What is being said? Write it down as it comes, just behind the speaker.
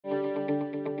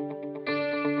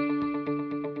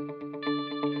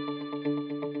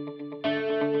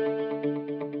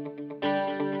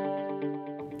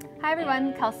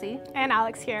everyone, Kelsey and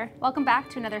Alex here. Welcome back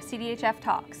to another CDHF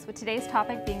Talks, with today's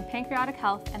topic being pancreatic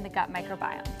health and the gut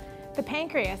microbiome. The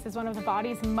pancreas is one of the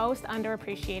body's most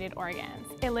underappreciated organs.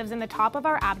 It lives in the top of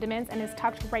our abdomens and is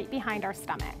tucked right behind our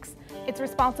stomachs. It's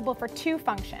responsible for two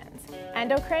functions,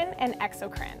 endocrine and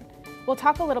exocrine. We'll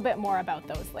talk a little bit more about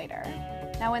those later.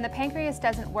 Now, when the pancreas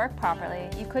doesn't work properly,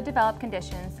 you could develop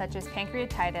conditions such as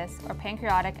pancreatitis or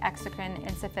pancreatic exocrine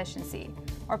insufficiency,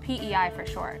 or PEI for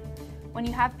short. When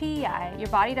you have PEI, your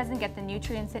body doesn't get the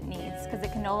nutrients it needs because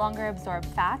it can no longer absorb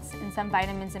fats and some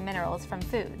vitamins and minerals from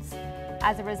foods.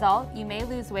 As a result, you may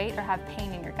lose weight or have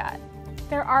pain in your gut.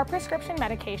 There are prescription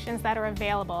medications that are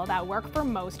available that work for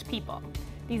most people.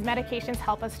 These medications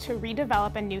help us to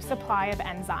redevelop a new supply of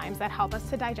enzymes that help us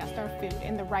to digest our food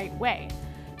in the right way.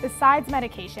 Besides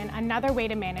medication, another way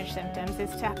to manage symptoms is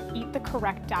to eat the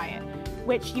correct diet,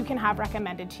 which you can have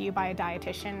recommended to you by a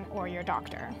dietitian or your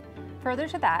doctor. Further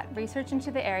to that, research into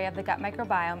the area of the gut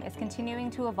microbiome is continuing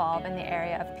to evolve in the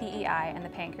area of PEI and the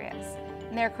pancreas.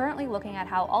 And they're currently looking at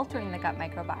how altering the gut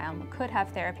microbiome could have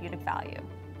therapeutic value.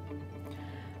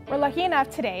 We're lucky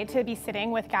enough today to be sitting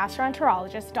with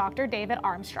gastroenterologist Dr. David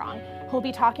Armstrong, who will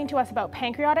be talking to us about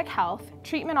pancreatic health,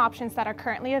 treatment options that are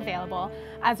currently available,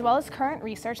 as well as current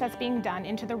research that's being done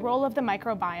into the role of the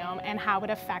microbiome and how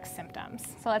it affects symptoms.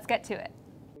 So let's get to it.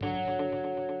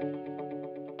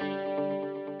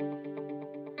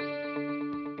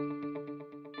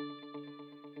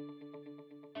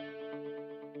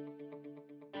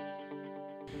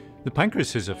 The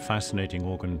pancreas is a fascinating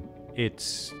organ.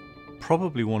 It's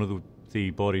probably one of the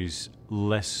body's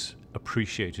less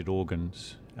appreciated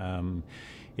organs.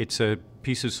 It's a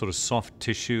piece of sort of soft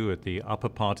tissue at the upper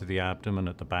part of the abdomen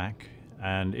at the back,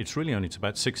 and it's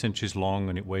about 6 inches long,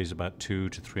 and it weighs about 2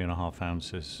 to 3.5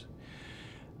 ounces.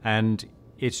 And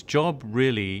its job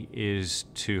really is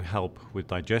to help with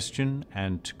digestion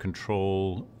and to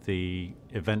control the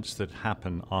events that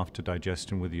happen after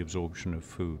digestion with the absorption of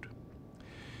food.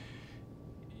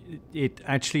 It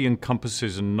actually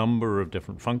encompasses a number of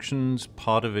different functions.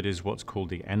 Part of it is what's called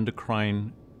the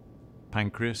endocrine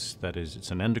pancreas. That is,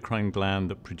 it's an endocrine gland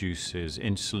that produces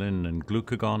insulin and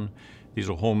glucagon. These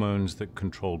are hormones that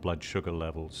control blood sugar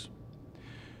levels.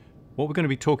 What we're going to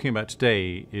be talking about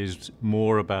today is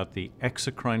more about the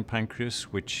exocrine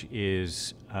pancreas, which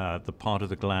is the part of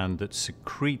the gland that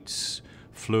secretes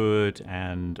fluid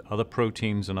and other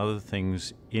proteins and other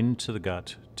things into the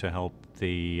gut to help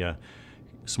the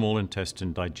small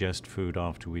intestine digest food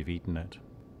after we've eaten it.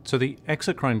 So the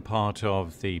exocrine part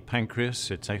of the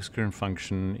pancreas, its exocrine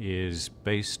function is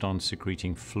based on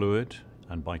secreting fluid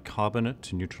and bicarbonate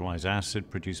to neutralize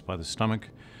acid produced by the stomach,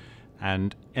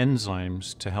 and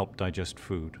enzymes to help digest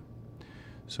food.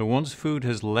 So once food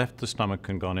has left the stomach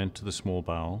and gone into the small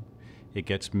bowel, it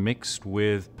gets mixed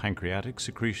with pancreatic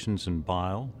secretions and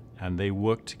bile, and they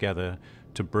work together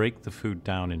to break the food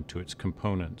down into its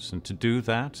components. And to do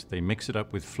that, they mix it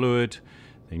up with fluid,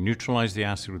 they neutralize the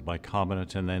acid with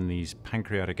bicarbonate, and then these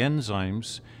pancreatic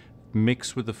enzymes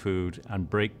mix with the food and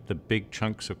break the big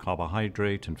chunks of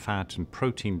carbohydrate and fat and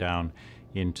protein down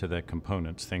into their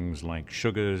components, things like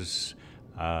sugars,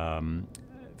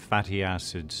 fatty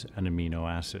acids, and amino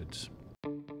acids.